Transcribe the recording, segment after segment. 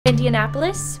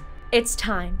Indianapolis, it's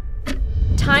time.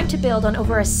 Time to build on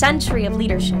over a century of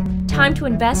leadership. Time to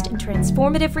invest in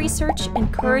transformative research,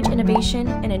 encourage innovation,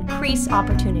 and increase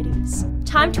opportunities.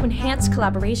 Time to enhance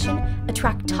collaboration,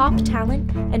 attract top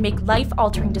talent, and make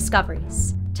life-altering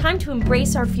discoveries. Time to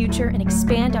embrace our future and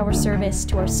expand our service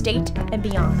to our state and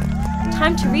beyond.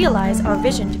 Time to realize our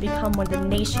vision to become one of the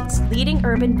nation's leading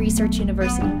urban research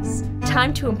universities.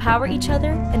 Time to empower each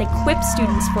other and equip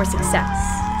students for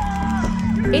success.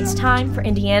 It's time for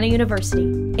Indiana University,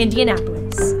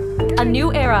 Indianapolis. A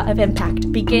new era of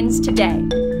impact begins today.